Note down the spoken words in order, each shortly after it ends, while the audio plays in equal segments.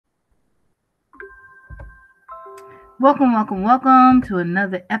Welcome to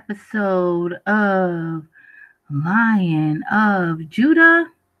another episode of Lion of Judah.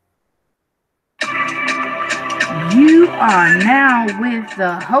 You are now with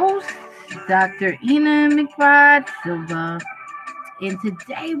the host, Dr. Ina McBride Silva. And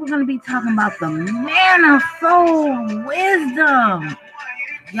today we're going to be talking about the manifold wisdom.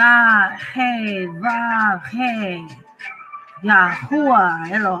 Yah, hey, Vav, hey,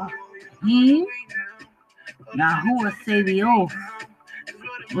 Yahuwah, Elohim, Yahuwah Sabaoth.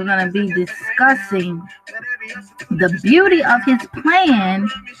 We're going to be discussing the beauty of his plan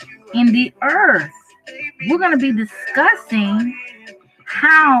in the earth. We're going to be discussing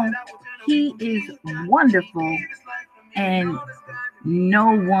how he is wonderful and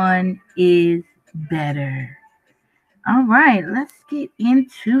no one is better. All right, let's get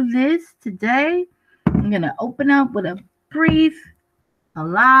into this today. I'm going to open up with a brief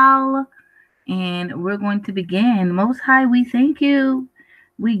halal, and we're going to begin. Most High, we thank you.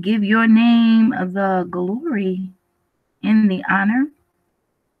 We give your name the glory and the honor.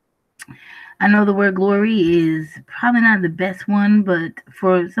 I know the word glory is probably not the best one, but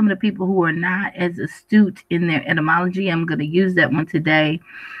for some of the people who are not as astute in their etymology, I'm going to use that one today.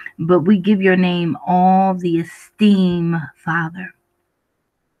 But we give your name all the esteem, Father,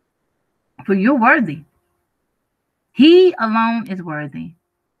 for you're worthy. He alone is worthy.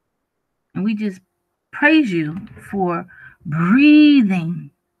 And we just praise you for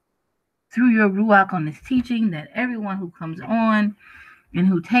breathing through your Ruach on this teaching, that everyone who comes on and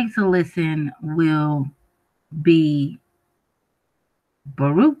who takes a listen will be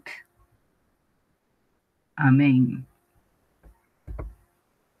Baruch. Amen.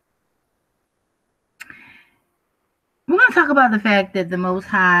 We're going to talk about the fact that the Most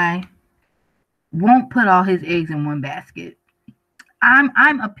High won't put all his eggs in one basket.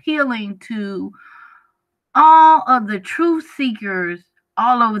 I'm appealing to all of the truth seekers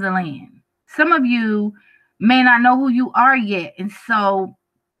all over the land. Some of you may not know who you are yet, and so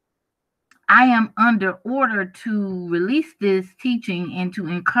I am under order to release this teaching and to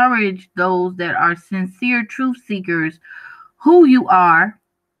encourage those that are sincere truth seekers who you are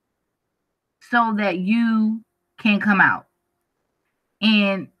so that you can come out.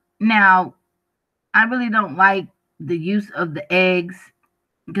 And now, I really don't like the use of the eggs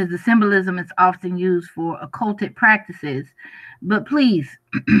because the symbolism is often used for occultic practices. But please,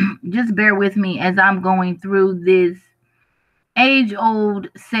 just bear with me as I'm going through this age-old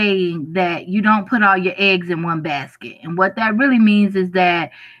saying that you don't put all your eggs in one basket. And what that really means is that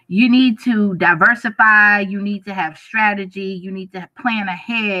you need to diversify, you need to have strategy, you need to plan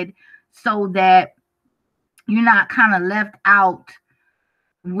ahead so that you're not kind of left out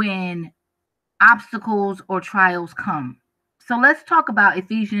when obstacles or trials come. So let's talk about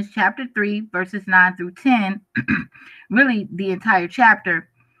Ephesians chapter 3, verses 9 through 10, really the entire chapter.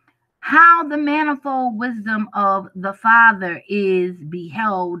 How the manifold wisdom of the Father is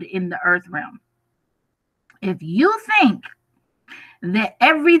beheld in the earth realm. If you think that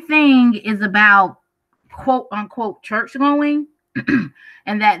everything is about quote unquote church going,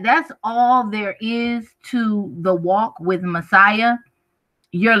 and that's all there is to the walk with Messiah,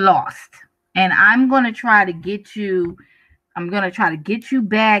 you're lost. And I'm going to try to get you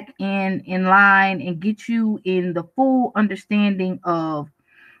back in line and get you in the full understanding of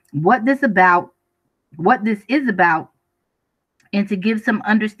what this is about, and to give some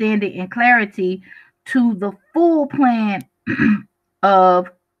understanding and clarity to the full plan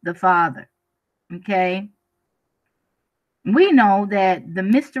of the Father. Okay? We know that the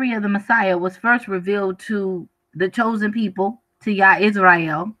mystery of the Messiah was first revealed to the chosen people, to Yah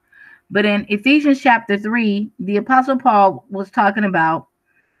Israel. But in Ephesians chapter 3, the Apostle Paul was talking about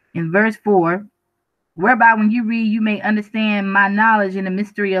in verse 4, whereby when you read, you may understand my knowledge in the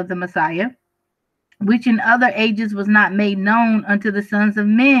mystery of the Messiah, which in other ages was not made known unto the sons of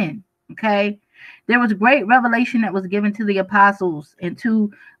men. Okay? There was great revelation that was given to the apostles and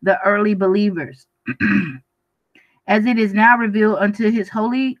to the early believers, as it is now revealed unto his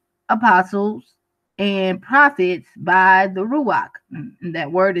holy apostles and prophets by the Ruach. And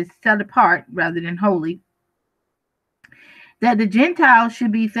that word is set apart rather than holy. That the Gentiles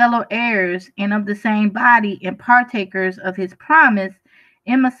should be fellow heirs and of the same body and partakers of his promise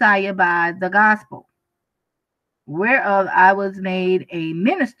in Messiah by the gospel, whereof I was made a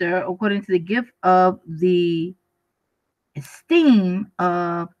minister according to the gift of the esteem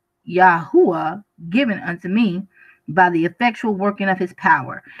of Yahuwah given unto me by the effectual working of his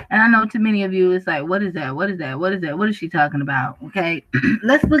power. And I know to many of you, it's like, what is that? What is that? What is that? What is she talking about? Okay,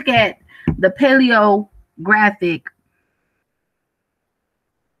 let's look at the paleographic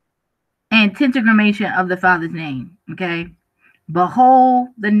and and tetragrammaton of the Father's name. Okay. Behold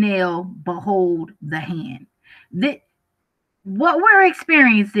the nail, behold the hand. What we're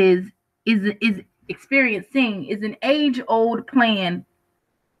experiencing is an age-old plan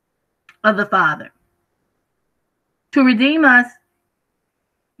of the Father to redeem us,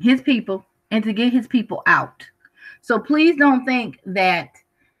 his people, and to get his people out. So please don't think that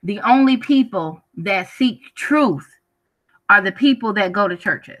the only people that seek truth are the people that go to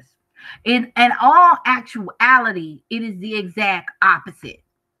churches. In all actuality, it is the exact opposite.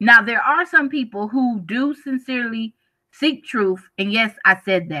 Now, there are some people who do sincerely seek truth, and yes, I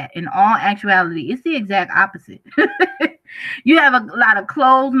said that. In all actuality, it's the exact opposite. You have a lot of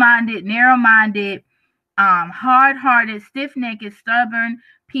closed-minded, narrow-minded, hard-hearted, stiff-necked, stubborn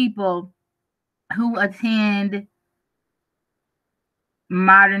people who attend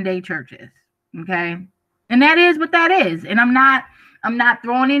modern-day churches. Okay, and that is what that is. And I'm not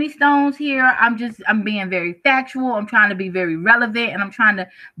throwing any stones here. I'm being very factual. I'm trying to be very relevant, and I'm trying to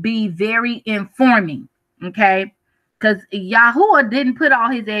be very informing. Okay. Because Yahuwah didn't put all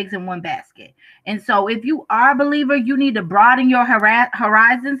his eggs in one basket. And so if you are a believer, you need to broaden your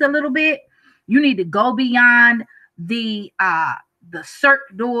horizons a little bit. You need to go beyond the circ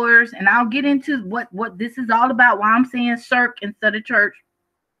doors. And I'll get into what this is all about, why I'm saying circ instead of church.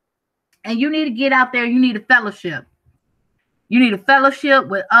 And you need to get out there. You need a fellowship. You need a fellowship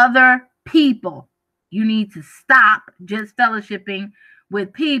with other people. You need to stop just fellowshipping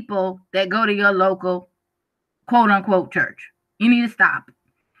with people that go to your local quote unquote church. You need to stop,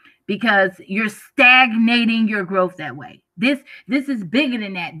 because you're stagnating your growth that way. This is bigger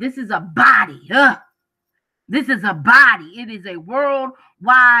than that. This is a body. This is a body. It is a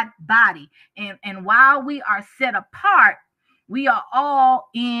worldwide body. And while we are set apart, we are all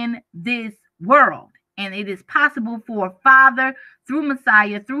in this world. And it is possible for Father, through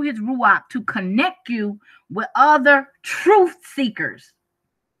Messiah, through his Ruach, to connect you with other truth seekers.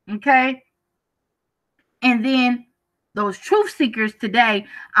 Okay? And then those truth seekers today,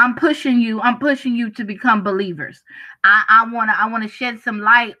 I'm pushing you to become believers. I want to shed some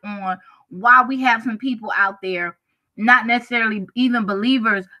light on why we have some people out there, not necessarily even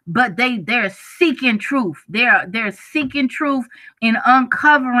believers, but they're seeking truth. They're seeking truth in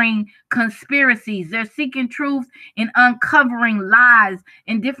uncovering conspiracies. They're seeking truth in uncovering lies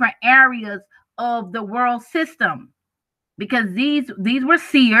in different areas of the world system. Because these were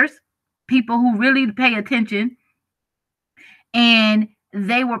seers, people who really pay attention, and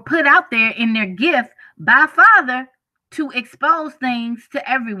they were put out there in their gift by Father to expose things to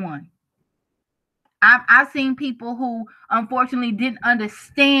everyone. I've seen people who unfortunately didn't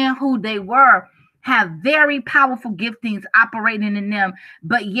understand who they were have very powerful giftings operating in them,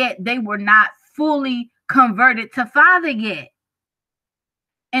 but yet they were not fully converted to Father yet.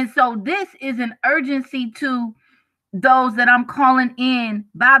 And so this is an urgency to those that I'm calling in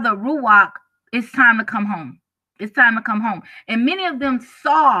by the Ruach. It's time to come home. It's time to come home. And many of them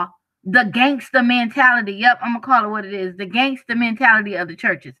saw the gangster mentality. Yep, I'm going to call it what it is. The gangster mentality of the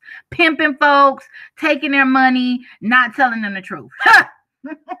churches. Pimping folks, taking their money, not telling them the truth.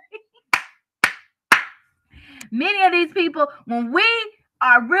 Many of these people, when we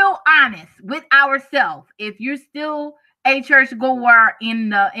are real honest with ourselves, if you're still a church goer in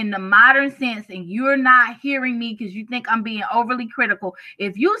the modern sense, and you're not hearing me because you think I'm being overly critical,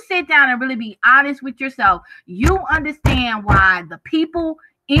 if you sit down and really be honest with yourself, you understand why the people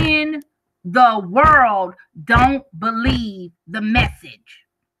in the world don't believe the message.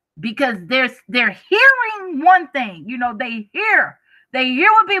 Because they're hearing one thing, they hear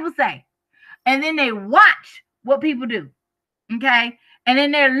what people say, and then they watch what people do. Okay, and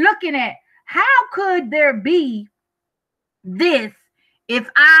then they're looking at, how could there be this if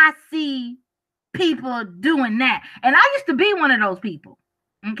I see people doing that? And I used to be one of those people.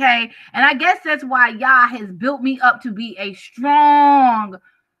 Okay, and I guess that's why Yah has built me up to be a strong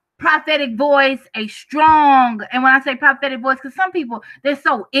prophetic voice, and when I say prophetic voice, because some people, they're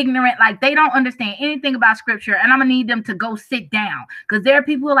so ignorant, like they don't understand anything about scripture, and I'm gonna need them to go sit down, because there are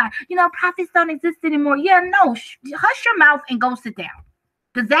people who are like, prophets don't exist anymore. Yeah, no, hush your mouth and go sit down,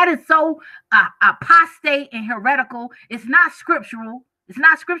 because that is so apostate and heretical. It's not scriptural. It's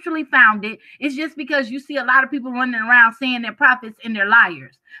not scripturally founded. It's just because you see a lot of people running around saying they're prophets and they're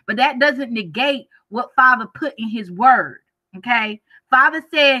liars. But that doesn't negate what Father put in his word. Okay, Father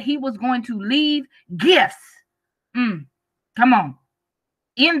said he was going to leave gifts. Come on.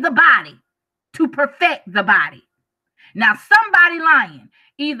 In the body to perfect the body. Now, somebody lying.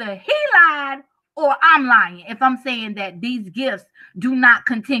 Either he lied or I'm lying if I'm saying that these gifts do not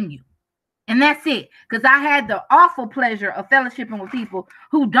continue. And that's it. Because I had the awful pleasure of fellowshipping with people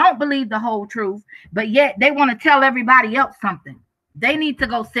who don't believe the whole truth, but yet they want to tell everybody else something. They need to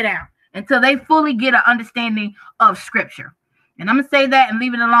go sit down until they fully get an understanding of scripture. And I'm going to say that and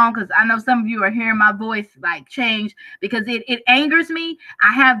leave it alone, because I know some of you are hearing my voice like change, because it angers me.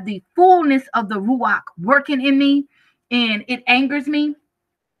 I have the fullness of the Ruach working in me, and it angers me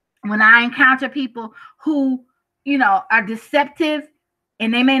when I encounter people who, are deceptive,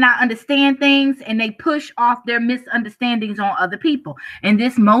 and they may not understand things, and they push off their misunderstandings on other people. And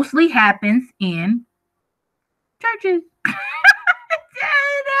this mostly happens in churches.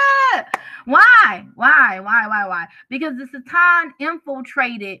 Why? Because the Satan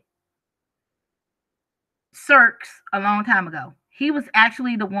infiltrated Cirques a long time ago. He was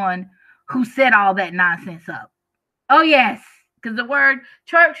actually the one who set all that nonsense up. Oh, yes. Because the word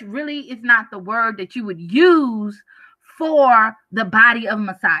church really is not the word that you would use for the body of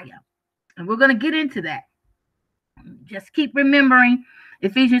Messiah. And we're going to get into that. Just keep remembering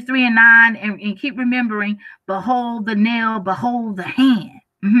Ephesians 3 and 9, and keep remembering, behold the nail, behold the hand.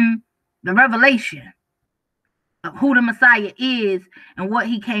 The revelation of who the Messiah is and what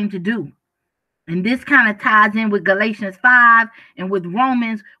he came to do. And this kind of ties in with Galatians 5 and with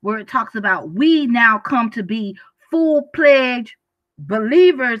Romans, where it talks about we now come to be full-fledged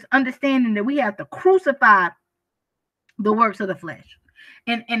believers, understanding that we have to crucify the works of the flesh.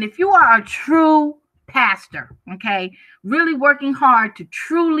 And if you are a true pastor, okay, really working hard to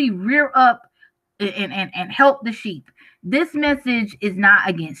truly rear up and help the sheep, this message is not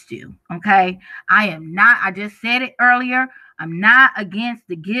against you, okay? I just said it earlier, I'm not against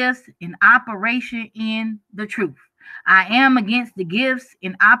the gifts in operation in the truth. I am against the gifts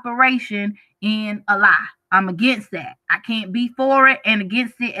in operation in a lie. I'm against that. I can't be for it and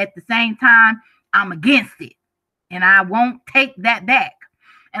against it at the same time. I'm against it. And I won't take that back.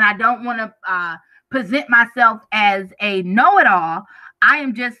 And I don't want to present myself as a know-it-all. I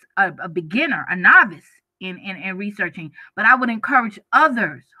am just a beginner, a novice in researching. But I would encourage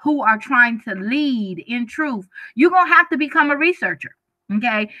others who are trying to lead in truth. You're going to have to become a researcher,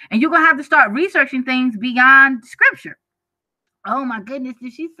 okay? And you're going to have to start researching things beyond scripture. Oh, my goodness.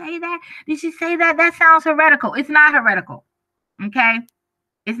 Did she say that? Did she say that? That sounds heretical. It's not heretical, okay?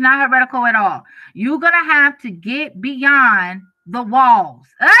 It's not heretical at all. You're going to have to get beyond the walls.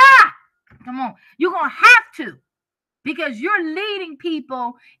 Come on. You're going to have to, because you're leading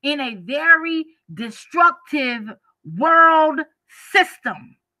people in a very destructive world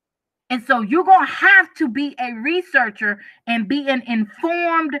system. And so you're going to have to be a researcher and be an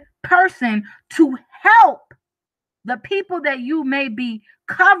informed person to help the people that you may be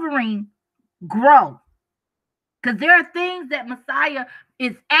covering grow. Because there are things that Messiah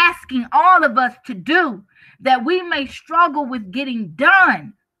is asking all of us to do that we may struggle with getting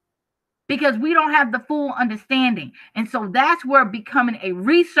done because we don't have the full understanding. And so that's where becoming a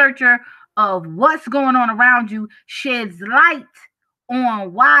researcher of what's going on around you sheds light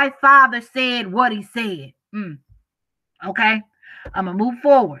on why Father said what he said. Okay? I'm going to move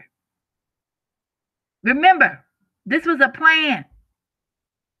forward. Remember, this was a plan.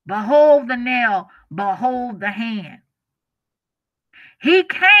 Behold the nail, behold the hand. He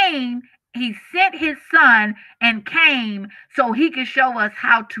came, he sent his son and came so he could show us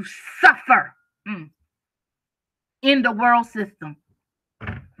how to suffer in the world system.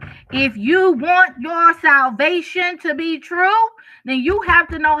 If you want your salvation to be true, then you have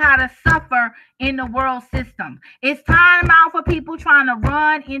to know how to suffer in the world system. It's time out for people trying to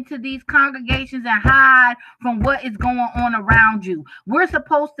run into these congregations and hide from what is going on around you. We're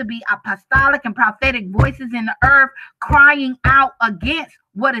supposed to be apostolic and prophetic voices in the earth, crying out against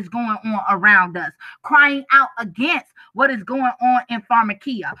what is going on around us, crying out against what is going on in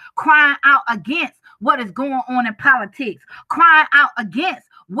pharmakia, crying out against what is going on in politics, crying out against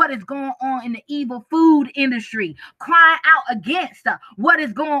what is going on in the evil food industry, crying out against what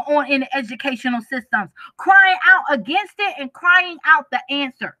is going on in the educational systems, crying out against it and crying out the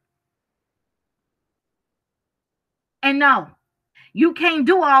answer. And no, you can't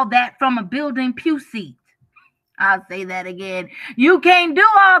do all that from a building pew seat. I'll say that again. You can't do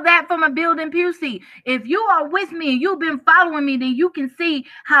all that from a building pew seat. If you are with me and you've been following me, then you can see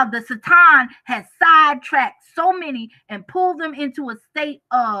how the Satan has sidetracked so many and pulled them into a state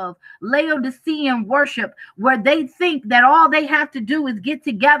of Laodicean worship where they think that all they have to do is get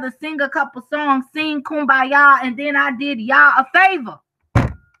together, sing a couple songs, sing Kumbaya, and then I did y'all a favor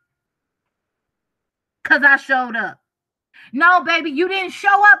because I showed up. No, baby, you didn't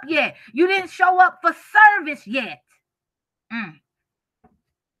show up yet. You didn't show up for service yet.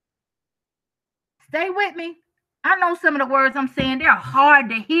 Stay with me. I know some of the words I'm saying, they're hard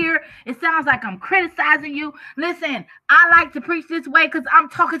to hear. It sounds like I'm criticizing you. Listen, I like to preach this way because I'm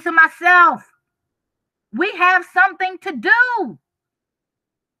talking to myself. We have something to do.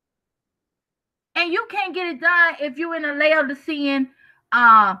 And you can't get it done if you're in a Laodicean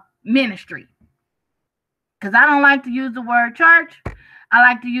ministry. Because I don't like to use the word church. I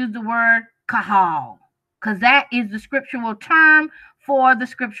like to use the word kahal. Because that is the scriptural term for the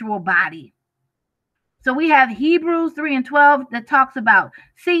scriptural body. So we have Hebrews 3:12 that talks about,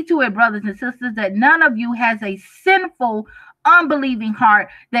 see to it, brothers and sisters, that none of you has a sinful, unbelieving heart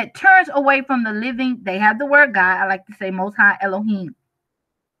that turns away from the living. They have the word God. I like to say Most High Elohim.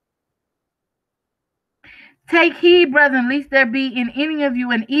 Take heed, brethren, lest there be in any of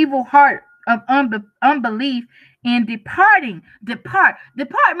you an evil heart of unbelief in departing. Depart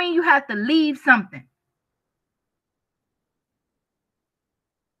means you have to leave something.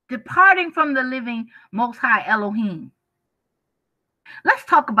 Departing from the living Most High Elohim. Let's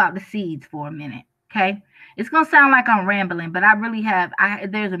talk about the seeds for a minute, okay? It's going to sound like I'm rambling, but I really have,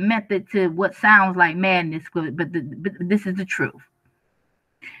 there's a method to what sounds like madness, but this is the truth.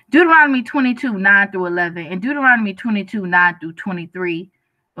 Deuteronomy 22:9-11 and Deuteronomy 22:9-23.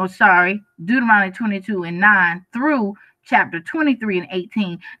 Deuteronomy 22:9 through chapter 23 and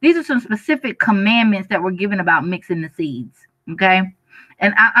 18. These are some specific commandments that were given about mixing the seeds, okay?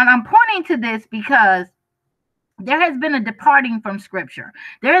 And I'm pointing to this because there has been a departing from scripture.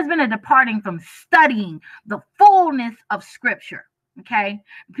 There has been a departing from studying the fullness of scripture, okay?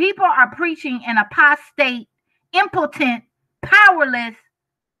 People are preaching an apostate, impotent, powerless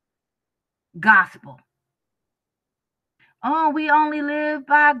gospel. Oh, we only live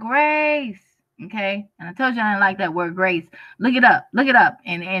by grace. Okay. And I told you I didn't like that word grace. Look it up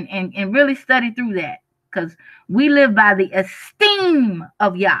and really study through that. Because we live by the esteem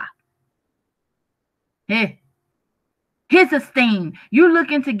of Yah. His esteem. You're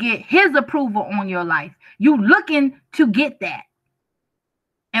looking to get his approval on your life. You're looking to get that.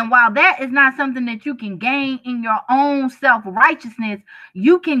 And while that is not something that you can gain in your own self-righteousness,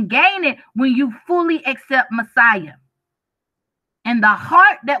 you can gain it when you fully accept Messiah. And the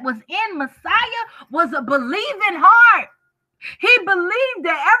heart that was in Messiah was a believing heart. He believed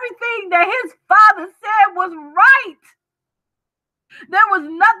that everything that his father said was right. There was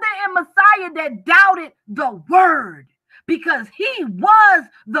nothing in Messiah that doubted the word because he was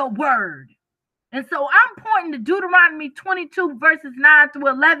the word. And so I'm pointing to Deuteronomy 22 verses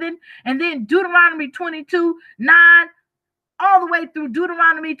 9-11 and then Deuteronomy 22:9 all the way through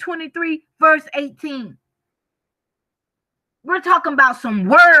Deuteronomy 23 verse 18. We're talking about some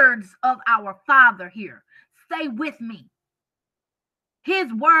words of our Father here. Stay with me.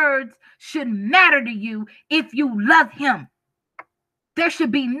 His words should matter to you if you love him. There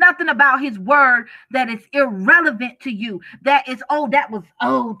should be nothing about his word that is irrelevant to you. That is, oh, that was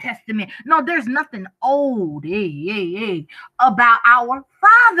Old Testament. No, there's nothing old about our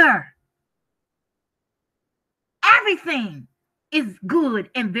Father. Everything is good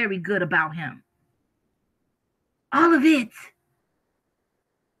and very good about him. All of it.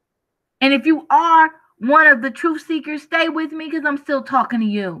 And if you are one of the truth seekers, stay with me because I'm still talking to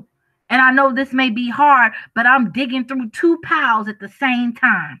you. And I know this may be hard, but I'm digging through two piles at the same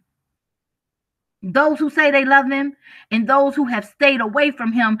time. Those who say they love him and those who have stayed away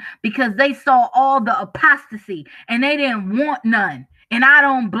from him because they saw all the apostasy and they didn't want none. And I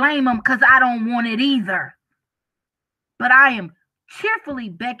don't blame them because I don't want it either. But I am cheerfully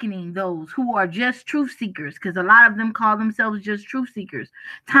beckoning those who are just truth seekers, because a lot of them call themselves just truth seekers.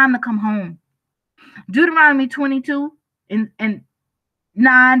 Time to come home. Deuteronomy 22 and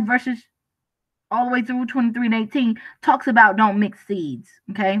 9 verses all the way through 23 and 18 talks about don't mix seeds,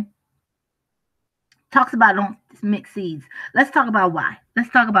 okay? Talks about don't mix seeds. Let's talk about why.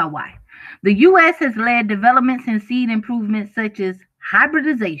 The U.S. has led developments in seed improvements such as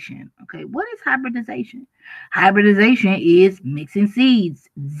hybridization. Okay, what is hybridization? Hybridization is mixing seeds.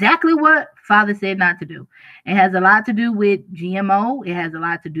 Exactly what Father said not to do. It has a lot to do with GMO. It has a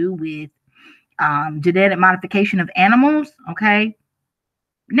lot to do with genetic modification of animals. Okay.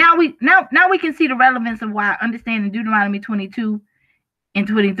 Now we can see the relevance of why understanding Deuteronomy 22 and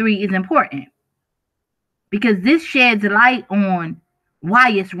 23 is important. Because this sheds light on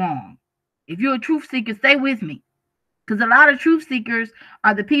why it's wrong. If you're a truth seeker, stay with me. Because a lot of truth seekers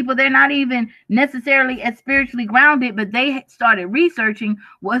are the people, they're not even necessarily as spiritually grounded, but they started researching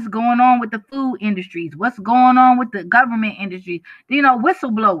what's going on with the food industries, what's going on with the government industries,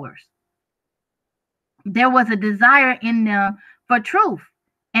 whistleblowers. There was a desire in them for truth.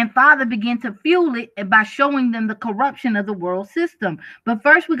 And Father began to fuel it by showing them the corruption of the world system. But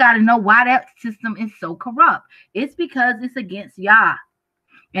first, we got to know why that system is so corrupt. It's because it's against Yah.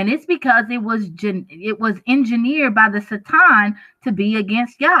 And it's because it was engineered by the Satan to be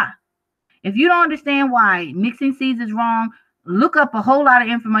against Yah. If you don't understand why mixing seeds is wrong, look up a whole lot of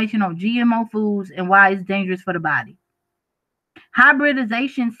information on GMO foods and why it's dangerous for the body.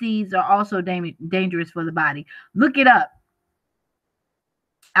 Hybridization seeds are also dangerous for the body. Look it up.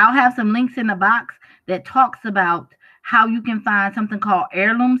 I'll have some links in the box that talks about how you can find something called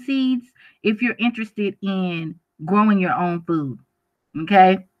heirloom seeds if you're interested in growing your own food.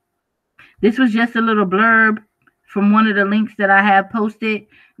 Okay? This was just a little blurb from one of the links that I have posted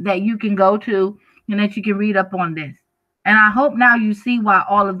that you can go to and that you can read up on this. And I hope now you see why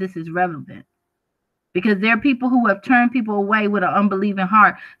all of this is relevant. Because there are people who have turned people away with an unbelieving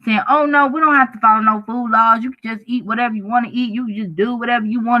heart, saying, oh, no, we don't have to follow no food laws. You can just eat whatever you want to eat. You can just do whatever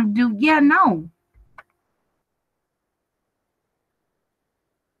you want to do. Yeah, no.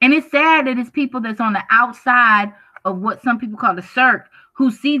 And it's sad that it's people that's on the outside of what some people call the cirque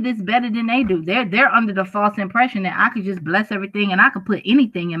who see this better than they do. They're under the false impression that I could just bless everything and I could put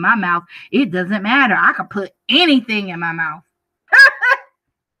anything in my mouth. It doesn't matter. I could put anything in my mouth.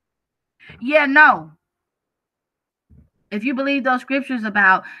 Yeah, no. If you believe those scriptures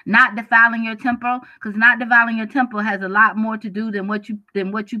about not defiling your temple, because not defiling your temple has a lot more to do than what you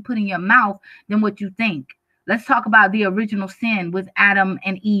put in your mouth than what you think. Let's talk about the original sin with Adam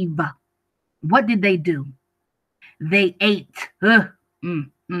and Eve. What did they do? They ate. Stay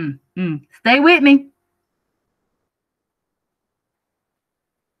with me.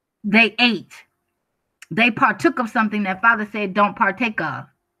 They ate. They partook of something that Father said don't partake of.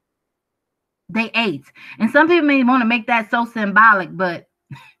 They ate. And some people may want to make that so symbolic, but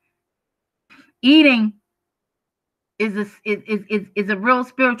eating is a real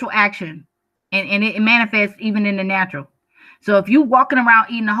spiritual action. And it manifests even in the natural. So if you're walking around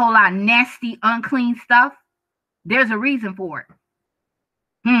eating a whole lot of nasty, unclean stuff, there's a reason for it.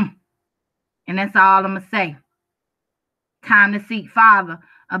 And that's all I'm going to say. Time to seek Father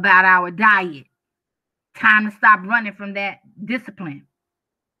about our diet. Time to stop running from that discipline.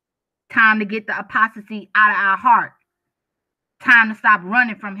 Time to get the apostasy out of our heart. Time to stop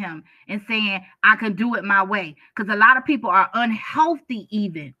running from him and saying, I can do it my way. Because a lot of people are unhealthy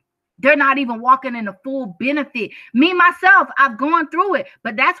even. They're not even walking in the full benefit. Me, myself, I've gone through it.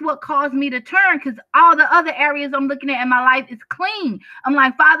 But that's what caused me to turn, because all the other areas I'm looking at in my life is clean. I'm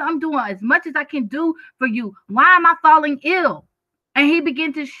like, Father, I'm doing as much as I can do for you. Why am I falling ill? And he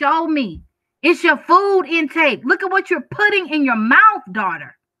began to show me. It's your food intake. Look at what you're putting in your mouth,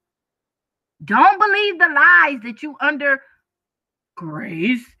 daughter. Don't believe the lies that you under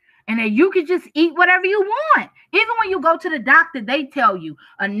grace and that you can just eat whatever you want. Even when you go to the doctor, they tell you,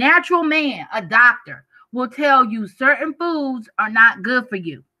 a natural man, a doctor, will tell you certain foods are not good for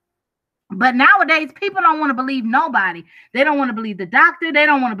you. But nowadays, people don't want to believe nobody. They don't want to believe the doctor. They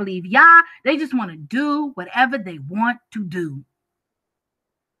don't want to believe Yah. They just want to do whatever they want to do.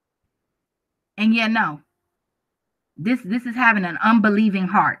 And yeah, no. This is having an unbelieving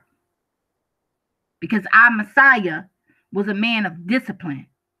heart. Because our Messiah was a man of discipline.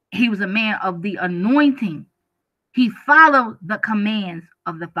 He was a man of the anointing. He followed the commands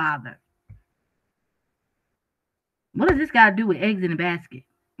of the Father. What does this got to do with eggs in a basket?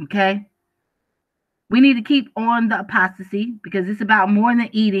 Okay? We need to keep on the apostasy because it's about more than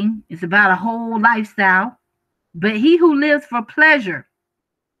eating. It's about a whole lifestyle. But he who lives for pleasure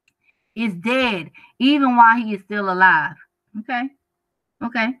is dead even while he is still alive. Okay?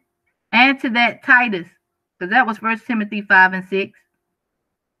 Okay. Add to that Titus, because that was 1 Timothy 5 and 6.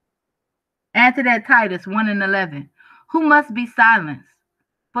 Add to that Titus 1 and 11, who must be silenced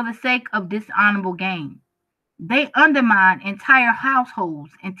for the sake of dishonorable gain. They undermine entire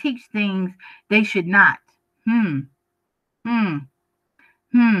households and teach things they should not. Sound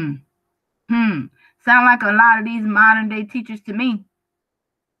like a lot of these modern day teachers to me.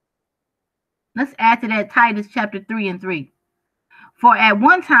 Let's add to that Titus chapter 3 and 3. For at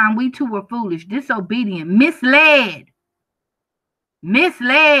one time we too were foolish, disobedient, misled.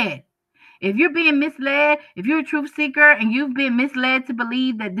 Misled. If you're being misled, if you're a truth seeker and you've been misled to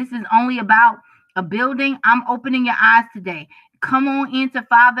believe that this is only about a building, I'm opening your eyes today. Come on into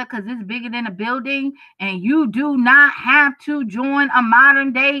Father, because it's bigger than a building, and you do not have to join a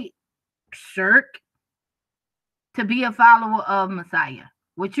modern day cirque to be a follower of Messiah.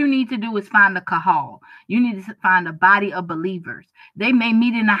 What you need to do is find a kahal. You need to find a body of believers. They may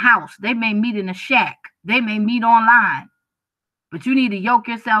meet in a house. They may meet in a shack. They may meet online. But you need to yoke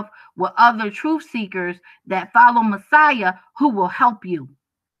yourself with other truth seekers that follow Messiah who will help you.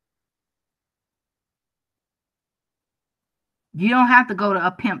 You don't have to go to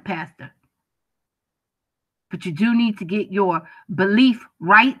a pimp pastor. But you do need to get your belief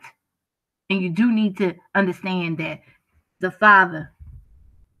right. And you do need to understand that the Father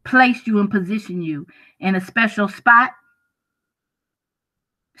placed you and positioned you in a special spot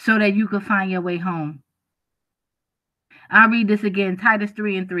so that you could find your way home. I'll read this again, Titus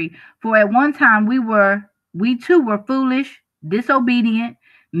 3:3. For at one time we too were foolish, disobedient,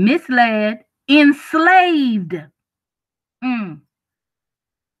 misled, enslaved.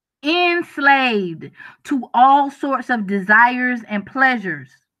 Enslaved to all sorts of desires and pleasures.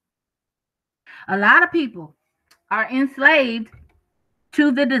 A lot of people are enslaved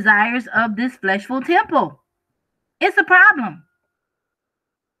to the desires of this fleshful temple. It's a problem.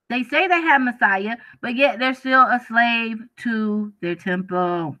 They say they have Messiah, but yet they're still a slave to their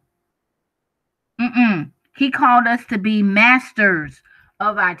temple. He called us to be masters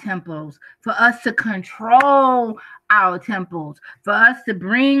of our temples, for us to control our temples, for us to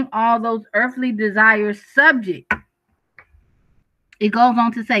bring all those earthly desires subject. It goes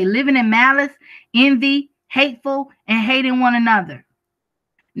on to say, living in malice, envy, hateful, and hating one another.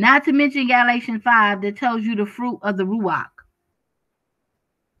 Not to mention Galatians 5 that tells you the fruit of the Ruach.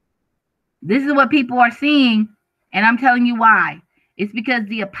 This is what people are seeing, and I'm telling you why. It's because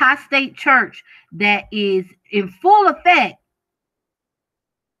the apostate church that is in full effect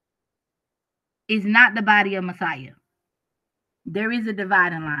is not the body of Messiah. There is a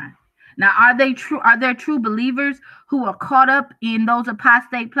dividing line. Now, are there true believers who are caught up in those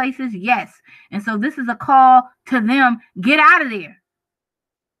apostate places? Yes. And so this is a call to them, get out of there.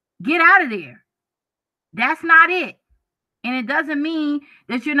 Get out of there. That's not it. And it doesn't mean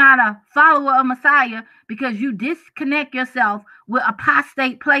that you're not a follower of Messiah because you disconnect yourself with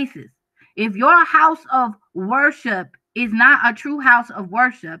apostate places. If your house of worship is not a true house of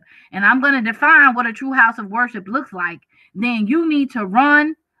worship, and I'm going to define what a true house of worship looks like, then you need to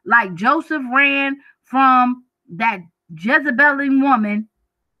run like Joseph ran from that Jezebelian woman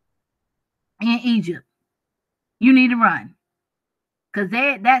in Egypt. You need to run. Because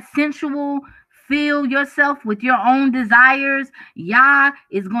that sensual, fill yourself with your own desires. Yah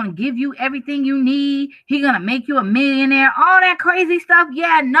is going to give you everything you need. He's going to make you a millionaire. All that crazy stuff.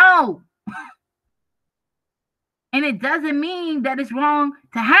 Yeah, no. And it doesn't mean that it's wrong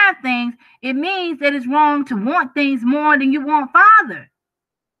to have things. It means that it's wrong to want things more than you want Father.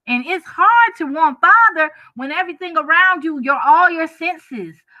 And it's hard to want Father when everything around you, all your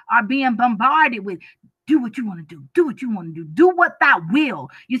senses are being bombarded with. Do what you want to do. Do what you want to do. Do what thou will.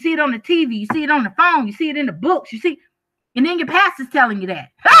 You see it on the TV. You see it on the phone. You see it in the books. You see, and then your pastor's telling you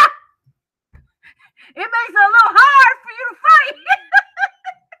that. It makes it a little hard for you to fight.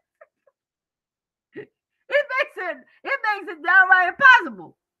 It makes it downright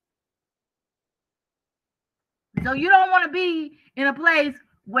impossible. So you don't want to be in a place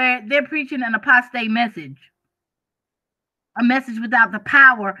where they're preaching an apostate message. A message without the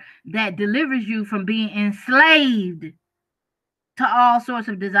power that delivers you from being enslaved to all sorts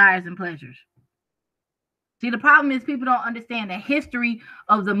of desires and pleasures. See, the problem is people don't understand the history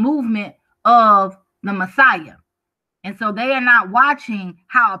of the movement of the Messiah. And so they are not watching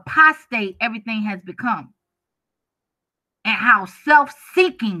how apostate everything has become and how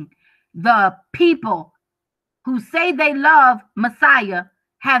self-seeking the people who say they love Messiah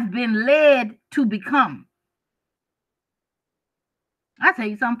have been led to become. I'll tell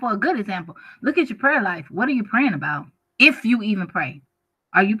you something for a good example. Look at your prayer life. What are you praying about? If you even pray.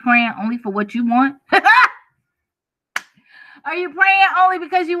 Are you praying only for what you want? Are you praying only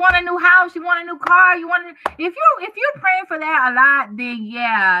because you want a new house? You want a new car? If you're praying for that a lot, then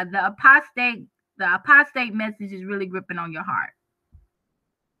yeah, the apostate message is really gripping on your heart.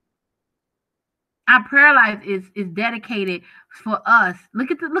 Our prayer life is dedicated for us. Look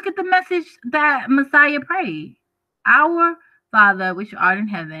at the message that Messiah prayed. Our Father, which art in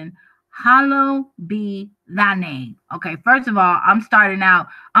heaven, hallowed be thy name. Okay, first of all, I'm starting out.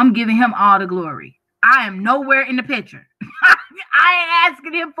 I'm giving him all the glory. I am nowhere in the picture. I ain't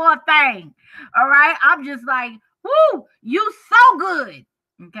asking him for a thing. All right, I'm just like, whoo, you so good.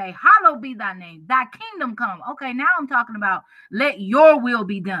 Okay, hallowed be thy name. Thy kingdom come. Okay, now I'm talking about let your will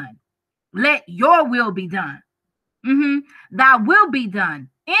be done. Let your will be done. Thy will be done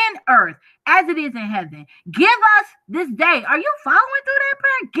in earth as it is in heaven. Give us this day. Are you following through that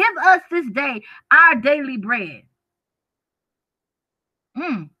prayer? Give us this day our daily bread.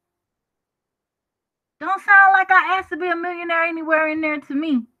 Don't sound like I asked to be a millionaire anywhere in there to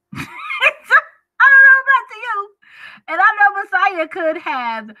me. I don't know about to you. And I know Messiah could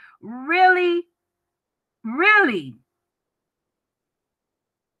have really, really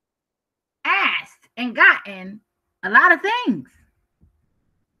asked and gotten a lot of things.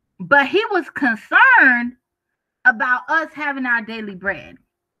 But he was concerned about us having our daily bread.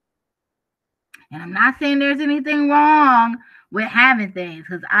 And I'm not saying there's anything wrong with having things,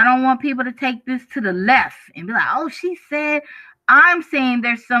 because I don't want people to take this to the left and be like, oh, she said. I'm saying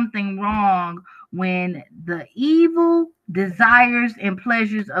there's something wrong when the evil desires and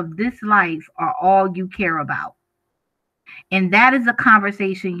pleasures of this life are all you care about. And that is a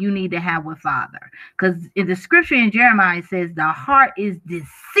conversation you need to have with Father. Because in the scripture in Jeremiah, it says the heart is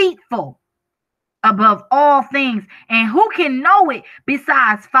deceitful above all things, and who can know it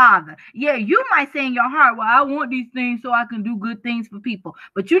besides Father? Yeah, you might say in your heart, well, I want these things so I can do good things for people,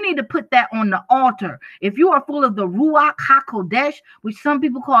 but you need to put that on the altar. If you are full of the Ruach HaKodesh, which some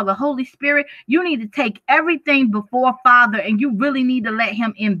people call the Holy Spirit, you need to take everything before Father, and you really need to let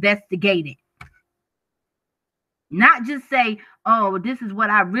him investigate it. Not just say, oh, this is what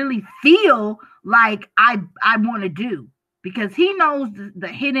I really feel like I want to do. Because he knows the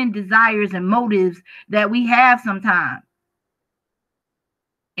hidden desires and motives that we have sometimes.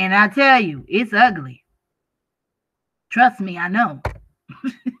 And I tell you, it's ugly. Trust me, I know.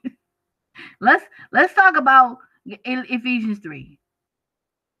 Let's talk about Ephesians 3.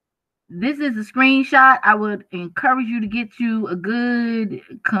 This is a screenshot. I would encourage you to get you a good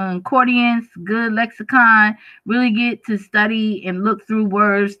concordance, good lexicon. Really get to study and look through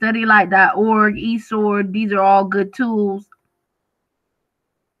words. Studylight.org, eSword. These are all good tools.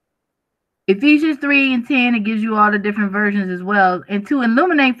 Ephesians 3 and 10, it gives you all the different versions as well. And to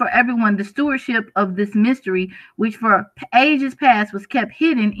illuminate for everyone the stewardship of this mystery, which for ages past was kept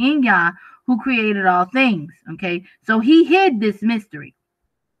hidden in Yah, who created all things. Okay, so he hid this mystery.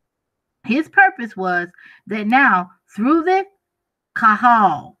 His purpose was that now, through the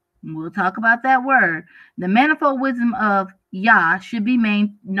kahal, we'll talk about that word, the manifold wisdom of Yah should be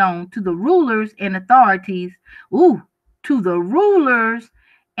made known to the rulers and authorities. To the rulers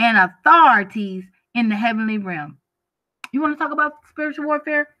and authorities in the heavenly realm. You want to talk about spiritual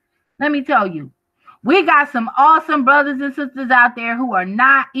warfare? Let me tell you, we got some awesome brothers and sisters out there who are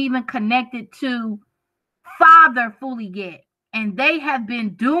not even connected to Father fully yet. And they have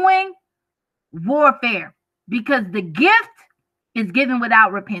been doing warfare because the gift is given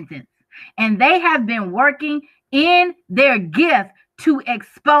without repentance. And they have been working in their gift to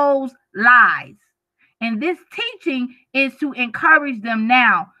expose lies. And this teaching is to encourage them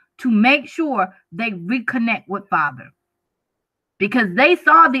now to make sure they reconnect with Father. Because they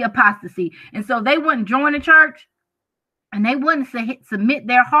saw the apostasy. And so they wouldn't join the church. And they wouldn't submit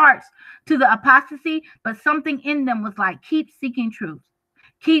their hearts to the apostasy. But something in them was like, keep seeking truth.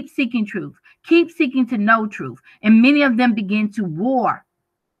 Keep seeking truth. Keep seeking to know truth. And many of them begin to war.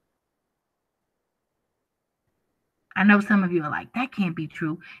 I know some of you are like, that can't be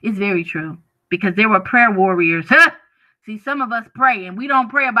true. It's very true. Because there were prayer warriors. See, some of us pray and we don't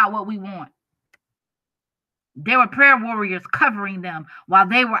pray about what we want. There were prayer warriors covering them while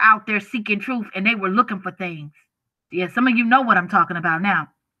they were out there seeking truth and they were looking for things. Yeah, some of you know what I'm talking about now.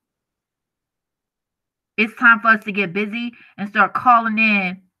 It's time for us to get busy and start calling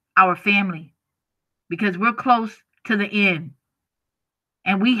in our family because we're close to the end.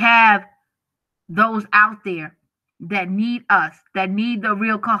 And we have those out there that need us, that need the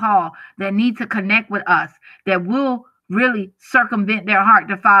real kahal, that need to connect with us, that will really circumvent their heart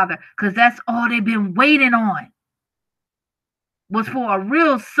to Father, because that's all they've been waiting on, was for a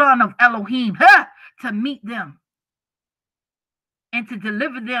real son of Elohim to meet them and to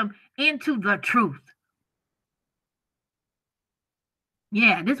deliver them into the truth.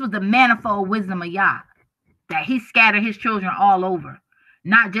 Yeah, this was the manifold wisdom of Yah, that he scattered his children all over,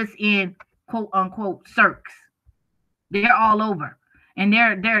 not just in quote unquote circs. They're all over. And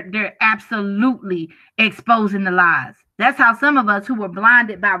they're absolutely exposing the lies. That's how some of us who were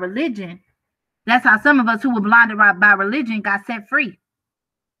blinded by religion, got set free.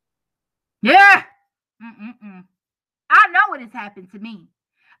 Yeah. I know it has happened to me.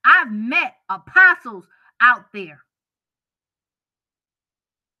 I've met apostles out there.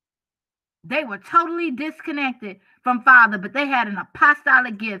 They were totally disconnected from Father, but they had an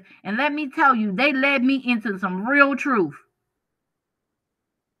apostolic gift. And let me tell you, they led me into some real truth.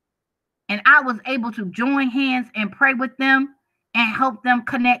 And I was able to join hands and pray with them and help them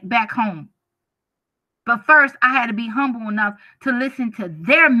connect back home. But first, I had to be humble enough to listen to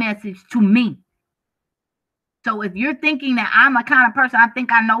their message to me. So if you're thinking that I'm a kind of person, I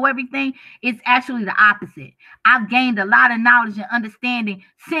think I know everything, it's actually the opposite. I've gained a lot of knowledge and understanding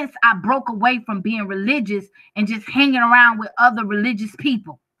since I broke away from being religious and just hanging around with other religious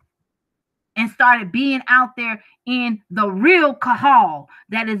people and started being out there in the real kahal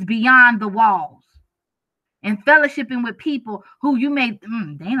that is beyond the walls. and fellowshipping with people who you may,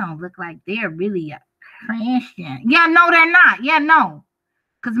 they don't look like they're really a Christian. Yeah, no, they're not. Yeah, no.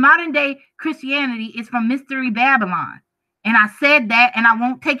 Because modern day Christianity is from Mystery Babylon. And I said that and I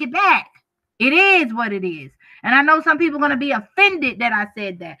won't take it back. It is what it is. And I know some people are going to be offended that I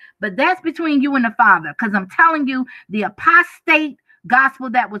said that. But that's between you and the Father. Because I'm telling you, the apostate gospel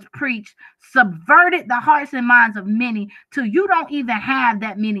that was preached subverted the hearts and minds of many till you don't even have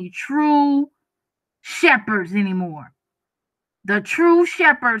that many true shepherds anymore. The true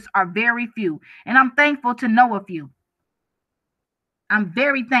shepherds are very few. And I'm thankful to know a few. I'm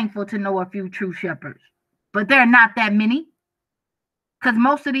very thankful to know a few true shepherds, but they're not that many because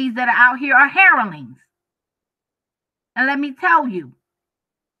most of these that are out here are hirelings. And let me tell you,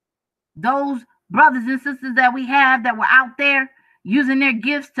 those brothers and sisters that we have that were out there using their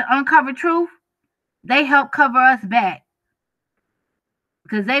gifts to uncover truth, they help cover us back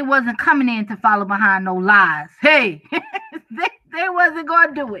because they wasn't coming in to follow behind no lies. Hey, they wasn't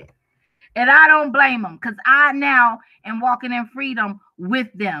going to do it. And I don't blame them because I now am walking in freedom with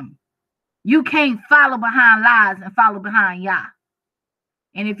them. You can't follow behind lies and follow behind Yah.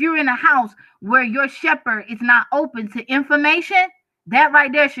 And if you're in a house where your shepherd is not open to information, that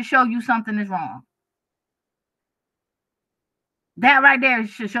right there should show you something is wrong. That right there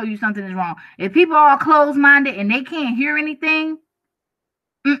should show you something is wrong. If people are closed-minded and they can't hear anything,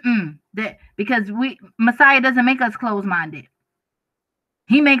 because Messiah doesn't make us closed-minded.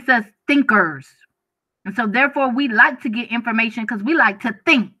 He makes us thinkers. And so therefore we like to get information because we like to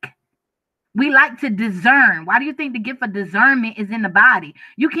think. We like to discern. Why do you think the gift of discernment is in the body?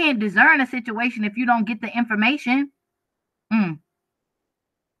 You can't discern a situation if you don't get the information. I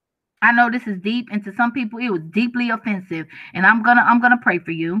know this is deep, and to some people it was deeply offensive. And I'm gonna pray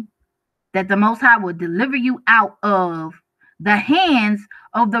for you that the Most High will deliver you out of the hands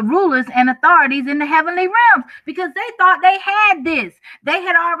of the rulers and authorities in the heavenly realms, because they thought they had this. They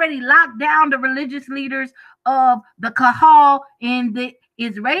had already locked down the religious leaders of the Kahal in the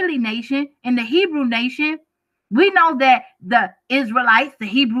Israeli nation, in the Hebrew nation. We know that the Israelites, the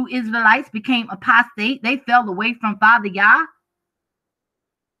Hebrew Israelites, became apostate. They fell away from Father Yah.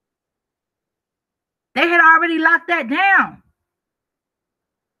 They had already locked that down.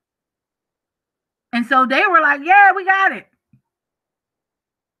 And so they were like, yeah, we got it.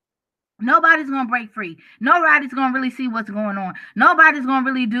 Nobody's going to break free. Nobody's going to really see what's going on. Nobody's going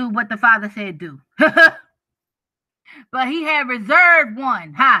to really do what the Father said do. But he had reserved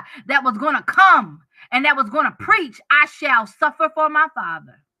one that was going to come and that was going to preach, I shall suffer for my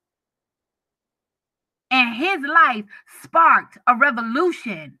Father. And his life sparked a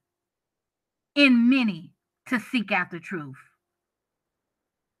revolution in many to seek after truth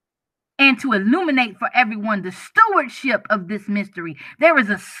and to illuminate for everyone the stewardship of this mystery. There is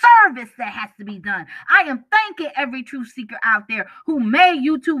a service that has to be done. I am thanking every truth seeker out there who made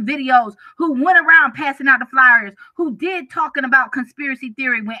YouTube videos, who went around passing out the flyers, who did talking about conspiracy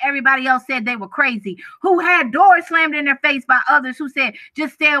theory when everybody else said they were crazy, who had doors slammed in their face by others who said,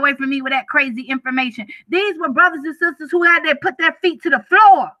 just stay away from me with that crazy information. These were brothers and sisters who had to put their feet to the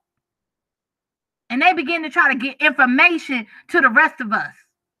floor. And they began to try to get information to the rest of us.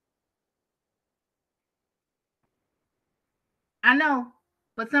 I know,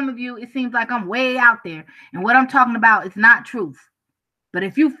 but some of you, it seems like I'm way out there. And what I'm talking about is not truth. But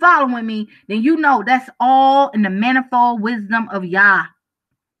if you following me, then you know that's all in the manifold wisdom of Yah.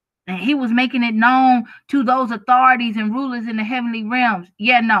 And he was making it known to those authorities and rulers in the heavenly realms.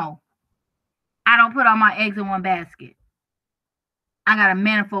 Yeah, no. I don't put all my eggs in one basket. I got a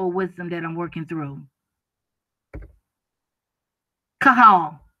manifold wisdom that I'm working through.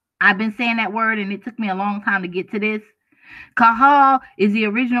 Kahal. I've been saying that word and it took me a long time to get to this. Kahal is the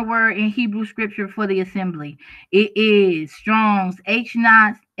original word in Hebrew scripture for the assembly. It is Strong's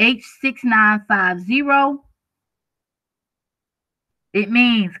H6950. It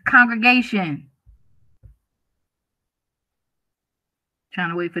means congregation. Trying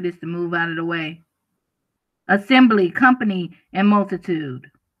to wait for this to move out of the way. Assembly, company, and multitude.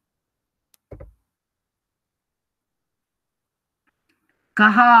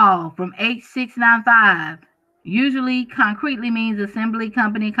 Kahal from H695 usually concretely means assembly,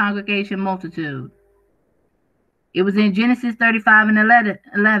 company, congregation, multitude. It was in Genesis 35 and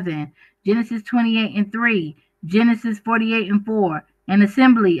 11, Genesis 28 and 3, Genesis 48 and 4, an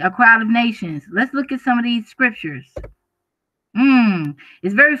assembly, a crowd of nations. Let's look at some of these scriptures.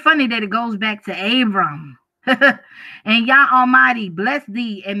 It's very funny that it goes back to Abram. And Yah Almighty bless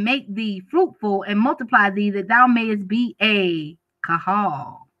thee and make thee fruitful and multiply thee, that thou mayest be a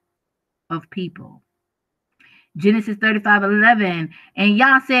kahal of people. Genesis 35:11. And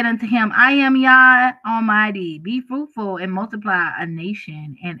Yah said unto him, I am Yah Almighty. Be fruitful and multiply, a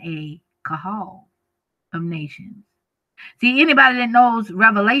nation and a kahal of nations. See, anybody that knows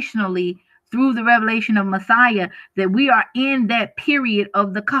revelationally through the revelation of Messiah that we are in that period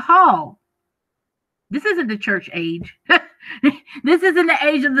of the kahal. This isn't the church age. This isn't the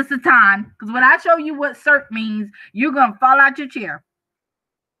age of the Satan. Because when I show you what Sirk means, you're going to fall out your chair.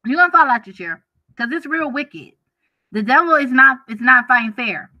 You're going to fall out your chair. Because it's real wicked. The devil is not fighting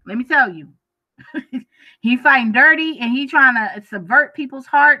fair. Let me tell you. He fighting dirty, and he trying to subvert people's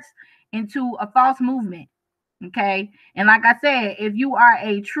hearts into a false movement. Okay? And like I said, if you are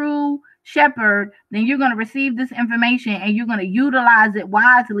a true shepherd, then you're going to receive this information and you're going to utilize it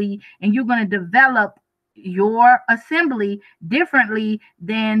wisely, and you're going to develop your assembly differently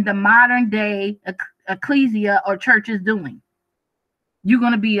than the modern day ecclesia or church is doing. You're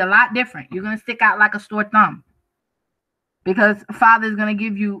going to be a lot different. You're going to stick out like a sore thumb, because Father is going to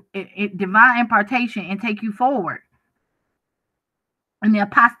give you divine impartation and take you forward in the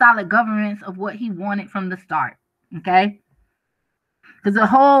apostolic governance of what he wanted from the start. Okay? Because the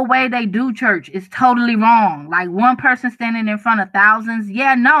whole way they do church is totally wrong. Like one person standing in front of thousands.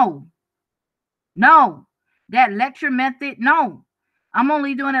 Yeah, no. That lecture method, no. I'm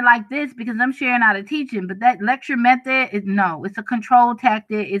only doing it like this because I'm sharing out a teaching. But that lecture method is no. It's a control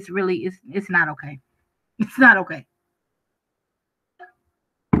tactic. It's not okay. It's not okay.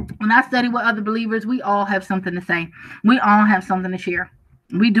 When I study with other believers, we all have something to say. We all have something to share.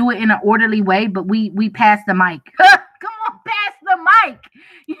 We do it in an orderly way, but we pass the mic. Come on, pass the mic.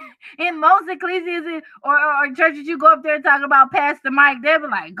 In most ecclesias or churches, you go up there and talk about pass the mic. They'll be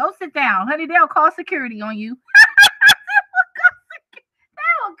like, go sit down. Honey, they'll call security on you.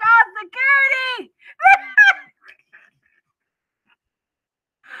 They will call security.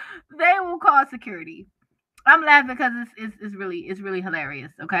 They will call security. I'm laughing because it's really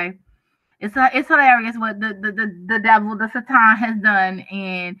hilarious. Okay, it's hilarious what the devil, the Satan, has done,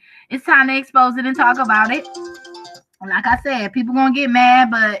 and it's time to expose it and talk about it. And like I said, people gonna get mad,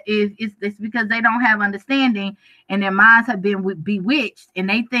 but it's because they don't have understanding and their minds have been bewitched, and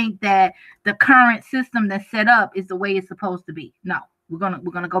they think that the current system that's set up is the way it's supposed to be. No, we're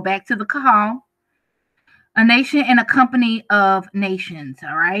gonna go back to the Kahal, a nation and a company of nations.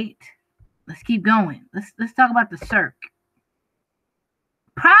 All right. Let's keep going. Let's talk about the Sirk.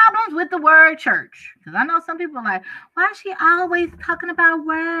 Problems with the word church. Because I know some people are like, why is she always talking about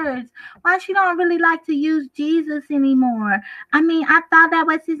words? Why she don't really like to use Jesus anymore? I mean, I thought that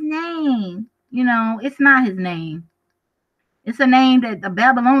was his name. You know, it's not his name. It's a name that the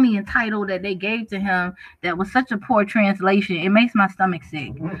Babylonian title that they gave to him that was such a poor translation. It makes my stomach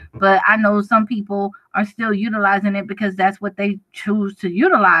sick. But I know some people are still utilizing it because that's what they choose to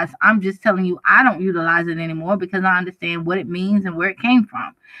utilize. I'm just telling you, I don't utilize it anymore because I understand what it means and where it came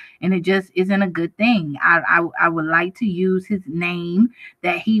from. And it just isn't a good thing. I would like to use his name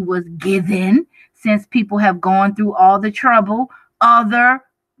that he was given, since people have gone through all the trouble.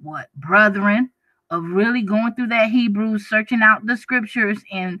 Brethren, of really going through that Hebrew, searching out the scriptures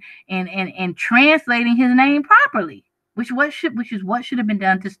and translating his name properly, which is what should have been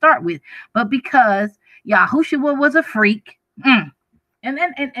done to start with. But because Yahushua was a freak, and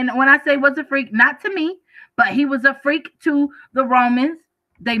when I say was a freak, not to me, but he was a freak to the Romans.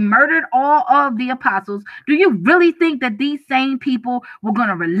 They murdered all of the apostles. Do you really think that these same people were going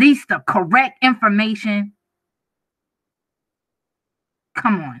to release the correct information?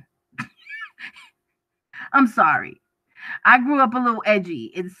 Come on. I'm sorry. I grew up a little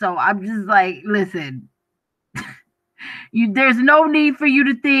edgy, and so I'm just like, listen, there's no need for you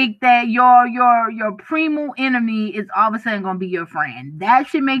to think that your primal enemy is all of a sudden going to be your friend. That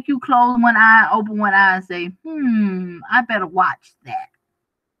should make you close one eye, open one eye, and say, I better watch that.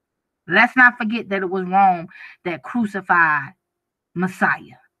 Let's not forget that it was Rome that crucified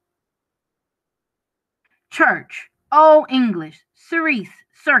Messiah. Church, Old English, ceres,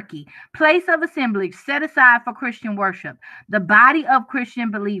 circe, place of assembly set aside for Christian worship, the body of Christian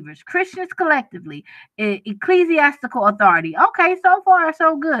believers, Christians collectively, ecclesiastical authority. Okay, so far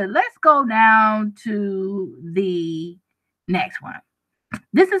so good. Let's go down to the next one.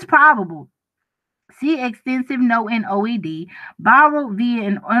 This is probable. See extensive note in OED, borrowed via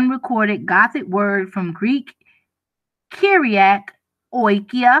an unrecorded Gothic word from Greek Kyriak,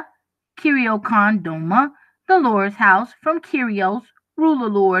 oikia, Kyriokon, doma, the Lord's house, from Kyrios, ruler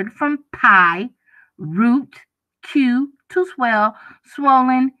Lord, from pi, root, Q, to swell,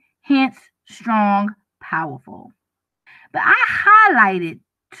 swollen, hence strong, powerful. But I highlighted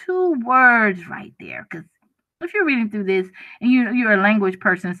two words right there because if you're reading through this and you're a language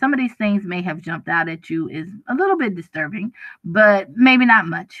person, some of these things may have jumped out at you is a little bit disturbing, but maybe not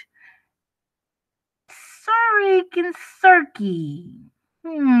much. Surik and Circe.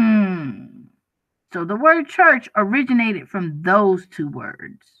 So the word church originated from those two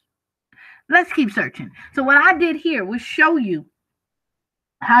words. Let's keep searching. So what I did here was show you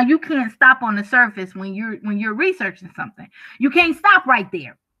how you can't stop on the surface when you're researching something. You can't stop right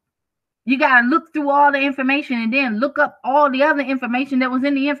there. You got to look through all the information and then look up all the other information that was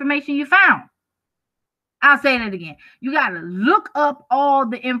in the information you found. I'll say that again. You got to look up all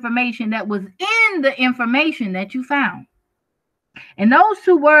the information that was in the information that you found. And those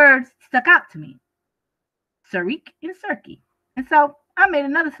two words stuck out to me. Surik and Circe. And so I made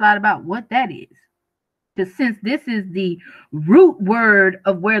another slide about what that is. Because since this is the root word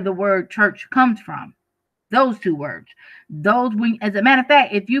of where the word church comes from, those two words, as a matter of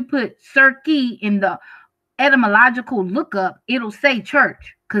fact, if you put Circe in the etymological lookup, it'll say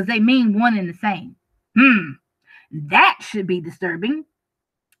church because they mean one and the same. That should be disturbing.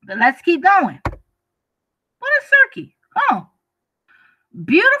 But let's keep going. What is Circe? Oh,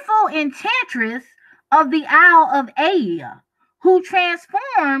 beautiful enchantress of the Isle of Aia, who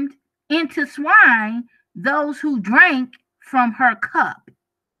transformed into swine those who drank from her cup.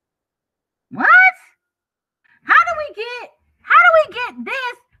 What? How do we get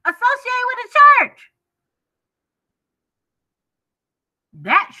this associated with the church?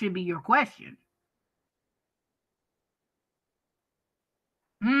 That should be your question.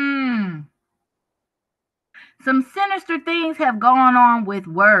 Some sinister things have gone on with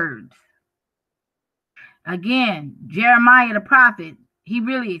words. Again, Jeremiah the prophet, he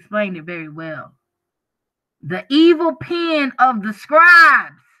really explained it very well. The evil pen of the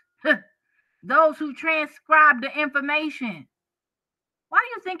scribes, those who transcribe the information. Why do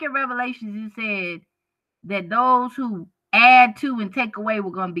you think in Revelations it said that those who add to and take away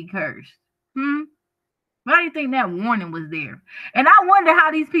were going to be cursed? Why do you think that warning was there? And I wonder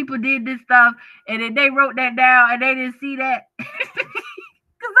how these people did this stuff and then they wrote that down and they didn't see that.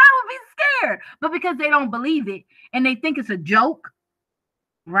 Because I would be scared. But because they don't believe it and they think it's a joke,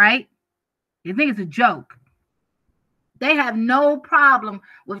 right? They think it's a joke. They have no problem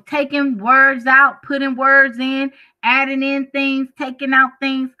with taking words out, putting words in, adding in things, taking out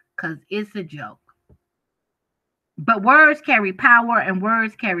things, because it's a joke. But words carry power and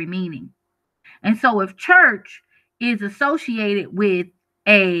words carry meaning. And so if church is associated with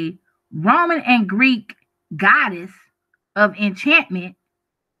a Roman and Greek goddess of enchantment,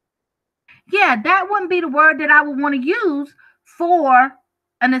 yeah, that wouldn't be the word that I would want to use for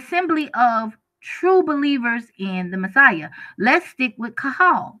an assembly of true believers in the Messiah. Let's stick with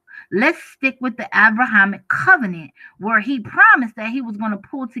Kahal. Let's stick with the Abrahamic covenant, where he promised that he was going to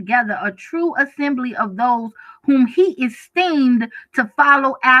pull together a true assembly of those whom he esteemed to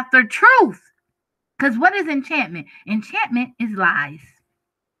follow after truth. Because what is enchantment? Enchantment is lies.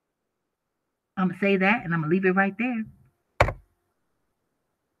 I'm going to say that and I'm going to leave it right there.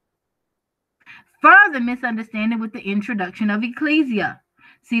 Further misunderstanding with the introduction of ecclesia.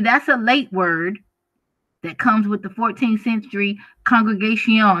 See, that's a late word that comes with the 14th century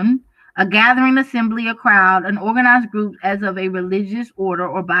congregation, a gathering, assembly, a crowd, an organized group as of a religious order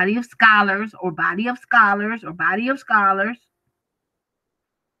or body of scholars or body of scholars or body of scholars.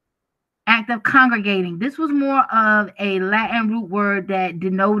 Act of congregating. This was more of a Latin root word that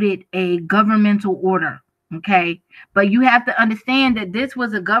denoted a governmental order. Okay. But you have to understand that this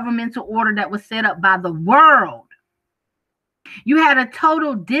was a governmental order that was set up by the world. You had a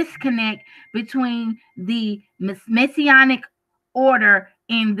total disconnect between the messianic order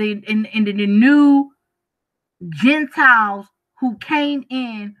and the new Gentiles who came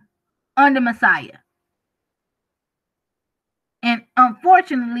in under Messiah. And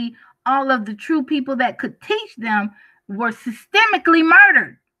unfortunately, all of the true people that could teach them were systemically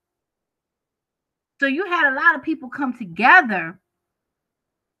murdered. So you had a lot of people come together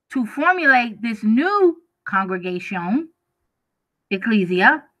to formulate this new congregation,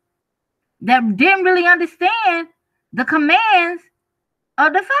 ecclesia, that didn't really understand the commands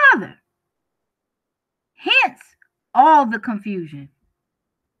of the Father. Hence, all the confusion.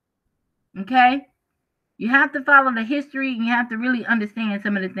 Okay? You have to follow the history and you have to really understand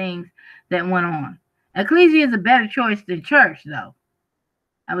some of the things that went on. Ecclesia is a better choice than church, though.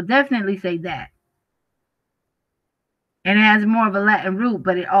 I would definitely say that. And it has more of a Latin root,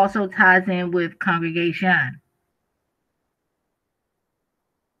 but it also ties in with congregation.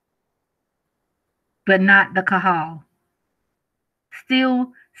 But not the kahal.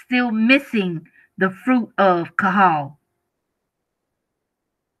 Still missing the fruit of kahal.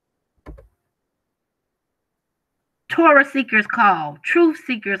 Torah seekers call, truth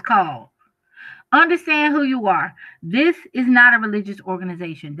seekers call. Understand who you are. This is not a religious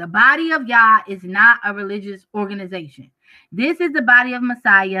organization. The body of Yah is not a religious organization. This is the body of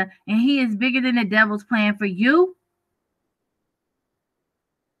Messiah, and he is bigger than the devil's plan for you.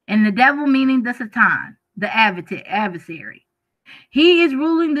 And the devil meaning the Satan, the adversary. He is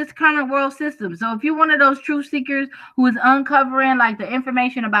ruling this current world system. So if you're one of those truth seekers who is uncovering like the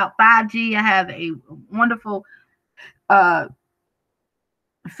information about 5G, I have a wonderful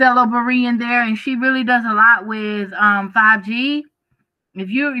fellow Berean there, and she really does a lot with 5G. If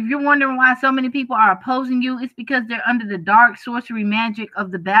you're wondering why so many people are opposing you, it's because they're under the dark sorcery magic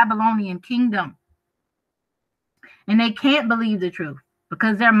of the Babylonian kingdom. And they can't believe the truth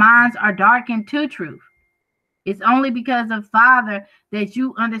because their minds are darkened to truth. It's only because of Father that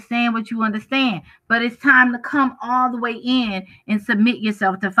you understand what you understand. But it's time to come all the way in and submit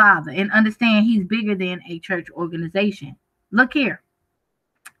yourself to Father and understand he's bigger than a church organization. Look here.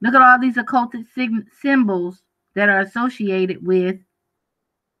 Look at all these occulted symbols that are associated with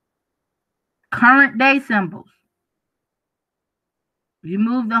current day symbols. You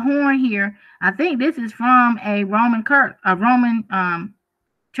move the horn here. I think this is from a Roman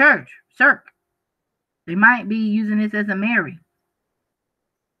church, cirque. They might be using this as a Mary.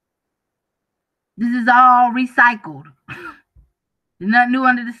 This is all recycled. There's nothing new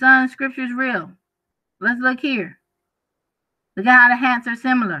under the sun. Scripture is real. Let's look here. Look at how the hats are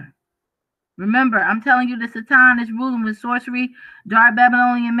similar. Remember, I'm telling you the Satan is ruling with sorcery, dark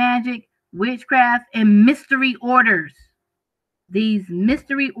Babylonian magic, witchcraft, and mystery orders. These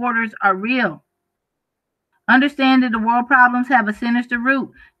mystery orders are real. Understand that the world problems have a sinister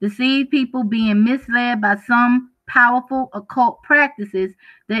root. Deceive people being misled by some powerful occult practices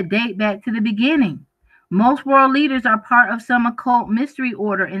that date back to the beginning. Most world leaders are part of some occult mystery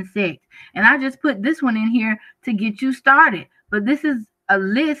order and sect. And I just put this one in here to get you started. But this is a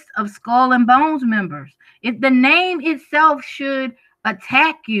list of Skull and Bones members. If the name itself should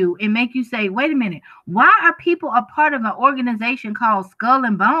attack you and make you say, wait a minute, why are people a part of an organization called Skull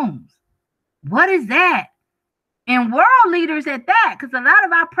and Bones? What is that? And world leaders at that, because a lot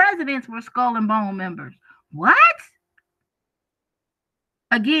of our presidents were Skull and Bone members. What?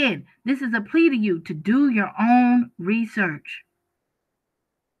 Again, this is a plea to you to do your own research.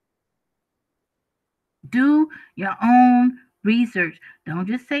 Do your own research. Don't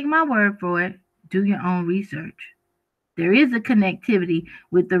just take my word for it. Do your own research. There is a connectivity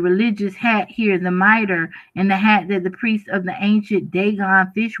with the religious hat here, the mitre, and the hat that the priests of the ancient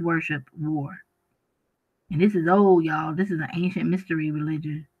Dagon fish worship wore. And this is old, y'all. This is an ancient mystery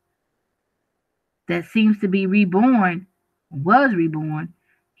religion that seems to be reborn, was reborn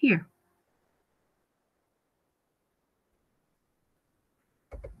here.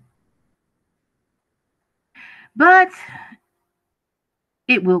 But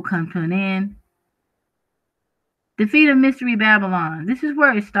it will come to an end. Defeat of Mystery Babylon. This is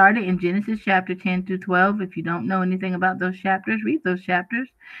where it started in Genesis chapter 10 through 12. If you don't know anything about those chapters, read those chapters.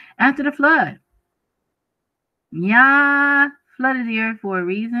 After the flood, Yah flooded the earth for a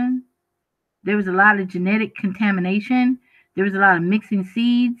reason. There was a lot of genetic contamination. There was a lot of mixing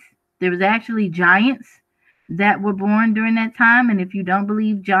seeds. There was actually giants that were born during that time. And if you don't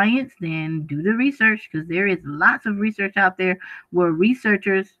believe giants, then do the research, because there is lots of research out there where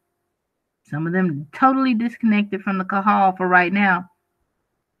researchers, some of them totally disconnected from the Kahal for right now,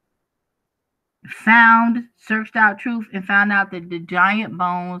 searched out truth and found out that the giant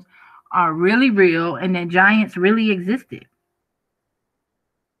bones are really real and that giants really existed.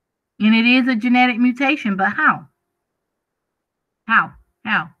 And it is a genetic mutation, but how?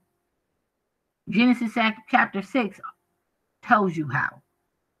 How? Genesis chapter 6 tells you how.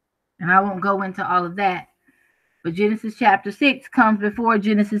 And I won't go into all of that. But Genesis chapter 6 comes before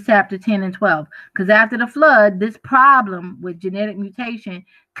Genesis chapter 10 and 12. Because after the flood, this problem with genetic mutation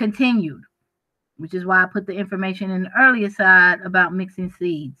continued. Which is why I put the information in the earlier side about mixing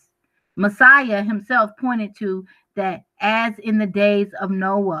seeds. Messiah himself pointed to that as in the days of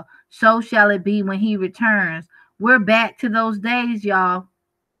Noah, so shall it be when he returns. We're back to those days, y'all.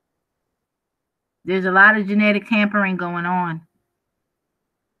 There's a lot of genetic tampering going on.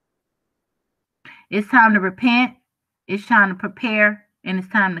 It's time to repent. It's time to prepare. And it's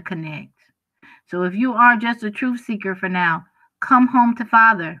time to connect. So if you are just a truth seeker for now, come home to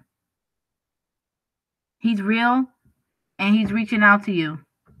Father. He's real and he's reaching out to you.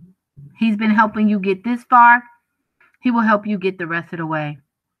 He's been helping you get this far. He will help you get the rest of the way.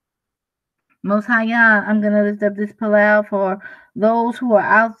 Most High Yah, I'm going to lift up this palau for those who are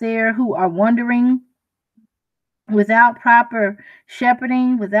out there who are wondering, without proper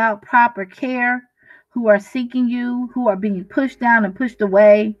shepherding, without proper care, who are seeking you, who are being pushed down and pushed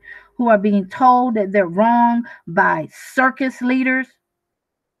away, who are being told that they're wrong by circus leaders,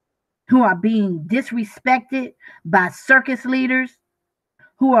 who are being disrespected by circus leaders,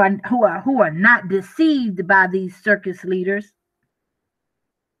 who are not deceived by these circus leaders,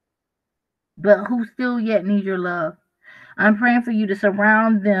 but who still yet need your love. I'm praying for you to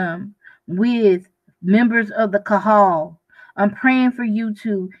surround them with members of the Kahal. I'm praying for you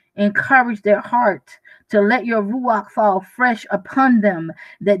to encourage their heart, to let your Ruach fall fresh upon them,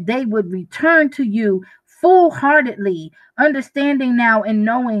 that they would return to you full-heartedly, understanding now and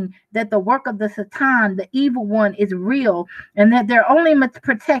knowing that the work of the Satan, the evil one, is real, and that their only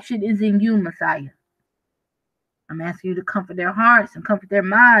protection is in you, Messiah. I'm asking you to comfort their hearts and comfort their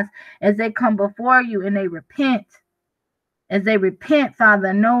minds as they come before you and they repent. As they repent,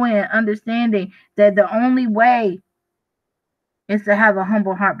 Father, knowing and understanding that the only way is to have a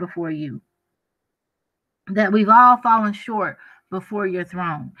humble heart before you. That we've all fallen short before your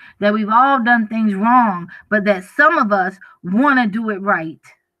throne. That we've all done things wrong, but that some of us want to do it right.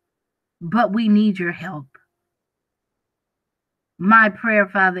 But we need your help. My prayer,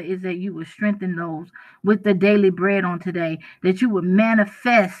 Father, is that you would strengthen those with the daily bread on today, that you would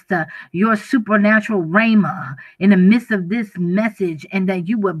manifest your supernatural rhema in the midst of this message, and that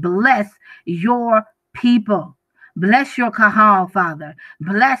you would bless your people. Bless your Kahal, Father.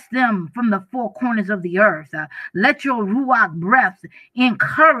 Bless them from the four corners of the earth. Let your Ruach breath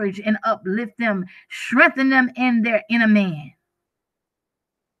encourage and uplift them, strengthen them in their inner man,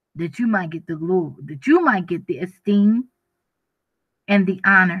 that you might get the glory, that you might get the esteem and the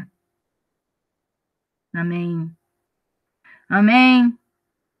honor. Amen. Amen.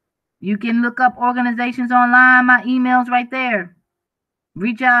 You can look up organizations online. My email's right there.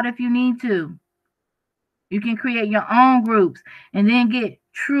 Reach out if you need to. You can create your own groups and then get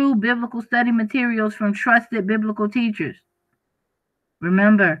true biblical study materials from trusted biblical teachers.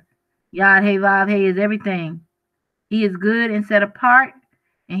 Remember, Yad He Vav He is everything. He is good and set apart,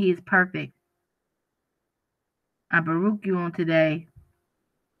 and he is perfect. I baruch you on today.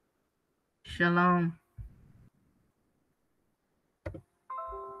 Shalom.